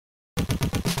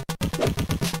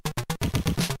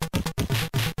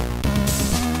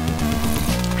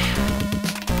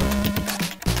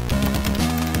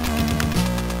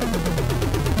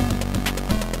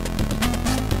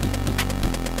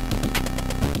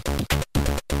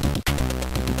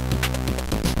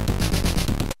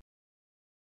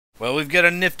Well, we've got a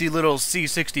nifty little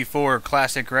C64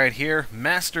 classic right here,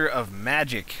 Master of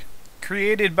Magic.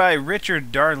 Created by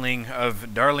Richard Darling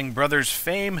of Darling Brothers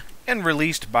fame and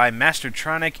released by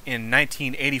Mastertronic in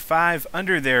 1985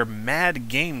 under their Mad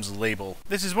Games label.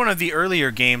 This is one of the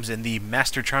earlier games in the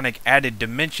Mastertronic Added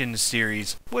Dimensions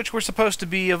series, which were supposed to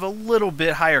be of a little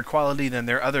bit higher quality than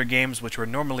their other games, which were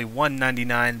normally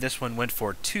 $1.99. This one went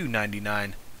for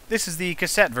 $2.99. This is the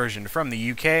cassette version from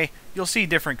the UK. You'll see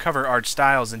different cover art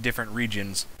styles in different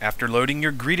regions. After loading,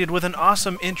 you're greeted with an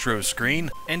awesome intro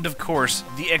screen, and of course,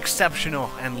 the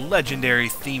exceptional and legendary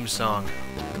theme song.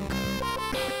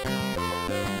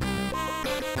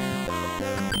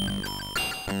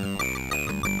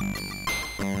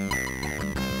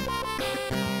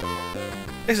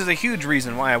 This is a huge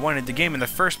reason why I wanted the game in the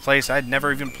first place. I'd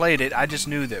never even played it. I just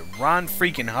knew that Ron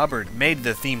freaking Hubbard made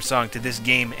the theme song to this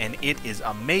game, and it is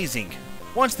amazing.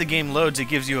 Once the game loads, it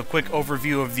gives you a quick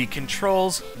overview of the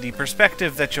controls, the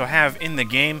perspective that you'll have in the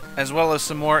game, as well as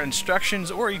some more instructions,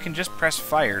 or you can just press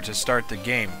fire to start the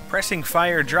game. Pressing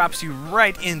fire drops you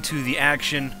right into the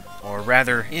action, or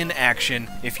rather, in action,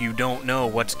 if you don't know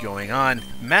what's going on.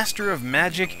 Master of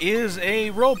Magic is a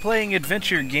role-playing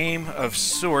adventure game of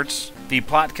sorts. The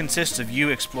plot consists of you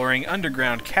exploring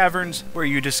underground caverns where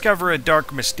you discover a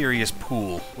dark, mysterious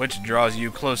pool, which draws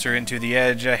you closer into the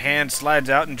edge. A hand slides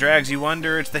out and drags you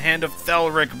under. It's the hand of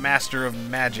Thelric, Master of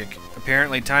Magic.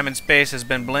 Apparently, time and space has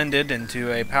been blended into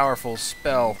a powerful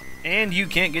spell, and you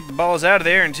can't get the balls out of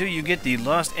there until you get the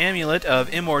lost amulet of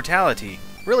immortality.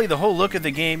 Really, the whole look of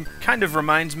the game kind of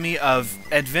reminds me of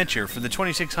Adventure for the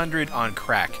 2600 on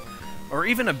crack, or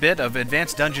even a bit of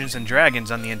Advanced Dungeons &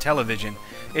 Dragons on the Intellivision.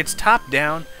 It's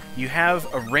top-down, you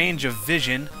have a range of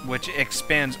vision which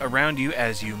expands around you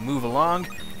as you move along,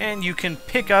 and you can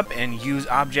pick up and use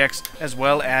objects as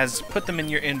well as put them in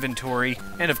your inventory,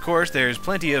 and of course there's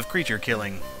plenty of creature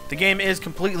killing. The game is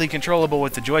completely controllable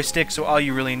with the joystick, so all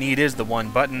you really need is the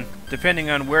one button. Depending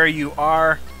on where you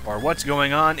are or what's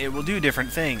going on, it will do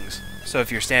different things. So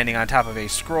if you're standing on top of a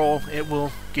scroll, it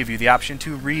will give you the option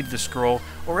to read the scroll,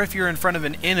 or if you're in front of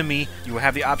an enemy, you will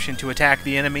have the option to attack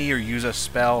the enemy or use a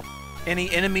spell.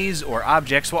 Any enemies or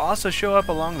objects will also show up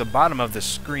along the bottom of the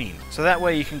screen, so that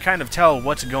way you can kind of tell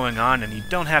what's going on and you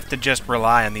don't have to just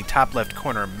rely on the top left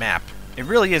corner map. It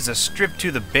really is a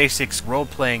stripped-to-the-basics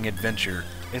role-playing adventure.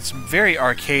 It's very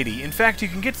arcadey. In fact, you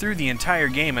can get through the entire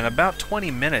game in about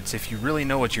 20 minutes if you really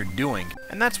know what you're doing.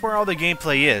 And that's where all the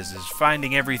gameplay is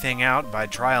finding everything out by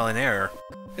trial and error.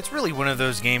 It's really one of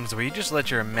those games where you just let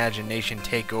your imagination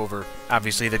take over.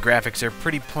 Obviously, the graphics are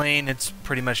pretty plain. It's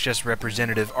pretty much just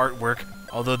representative artwork,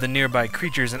 although the nearby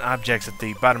creatures and objects at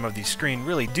the bottom of the screen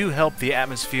really do help the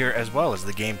atmosphere as well as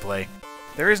the gameplay.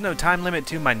 There is no time limit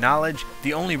to my knowledge.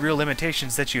 The only real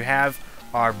limitations that you have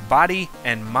are body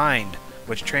and mind,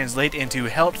 which translate into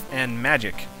health and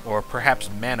magic, or perhaps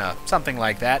mana, something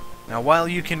like that. Now, while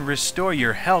you can restore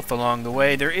your health along the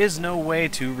way, there is no way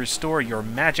to restore your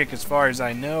magic as far as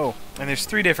I know. And there's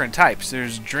three different types.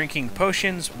 There's drinking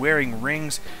potions, wearing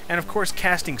rings, and of course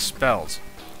casting spells.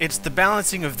 It's the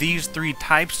balancing of these three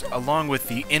types, along with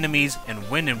the enemies and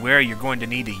when and where you're going to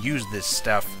need to use this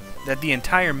stuff, that the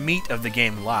entire meat of the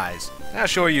game lies. Now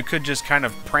sure, you could just kind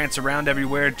of prance around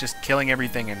everywhere, just killing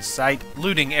everything in sight,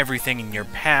 looting everything in your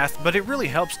path, but it really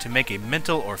helps to make a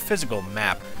mental or physical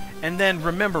map, and then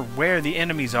remember where the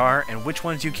enemies are and which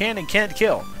ones you can and can't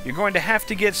kill. You're going to have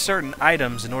to get certain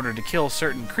items in order to kill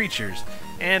certain creatures,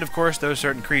 and of course those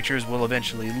certain creatures will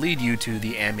eventually lead you to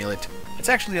the amulet. It's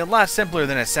actually a lot simpler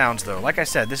than it sounds though. Like I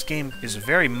said, this game is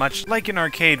very much like an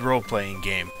arcade role-playing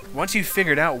game. Once you've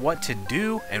figured out what to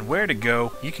do and where to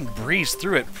go, you can breeze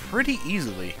through it pretty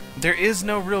easily. There is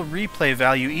no real replay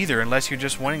value either unless you're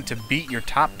just wanting to beat your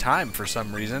top time for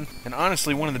some reason. And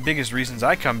honestly, one of the biggest reasons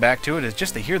I come back to it is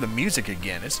just to hear the music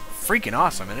again. It's freaking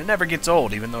awesome, and it never gets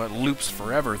old, even though it loops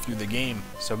forever through the game.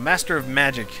 So Master of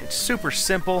Magic, it's super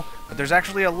simple, but there's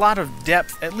actually a lot of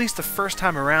depth, at least the first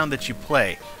time around that you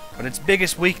play. But its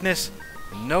biggest weakness,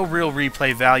 no real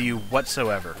replay value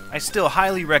whatsoever. I still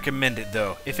highly recommend it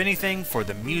though, if anything for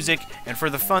the music and for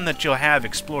the fun that you'll have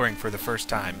exploring for the first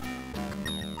time.